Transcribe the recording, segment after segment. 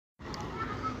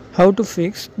How to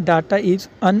fix data is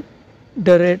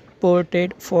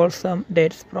underreported for some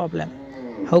dates problem.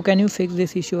 How can you fix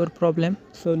this issue or problem?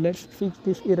 So let's fix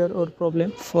this error or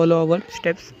problem. Follow our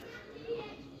steps.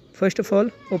 First of all,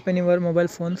 open your mobile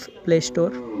phone's Play Store.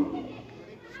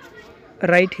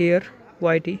 Right here,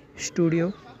 YT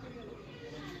Studio.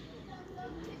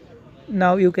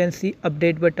 Now you can see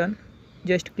update button.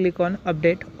 Just click on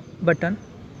update button.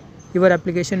 Your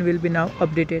application will be now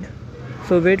updated.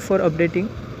 So wait for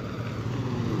updating.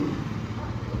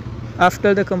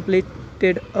 After the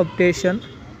completed updation,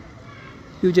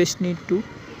 you just need to,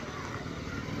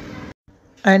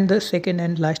 and the second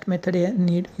and last method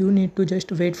you need to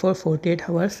just wait for 48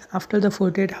 hours. After the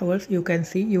 48 hours, you can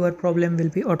see your problem will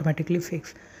be automatically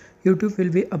fixed. YouTube will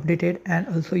be updated, and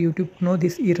also YouTube know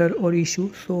this error or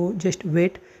issue, so just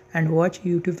wait and watch.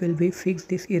 YouTube will be fix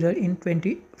this error in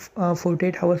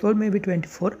 48 hours or maybe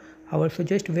 24 hours. So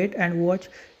just wait and watch,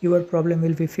 your problem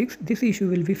will be fixed. This issue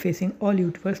will be facing all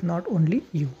YouTubers, not only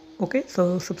you. Okay,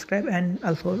 so subscribe and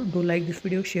also do like this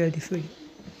video, share this video.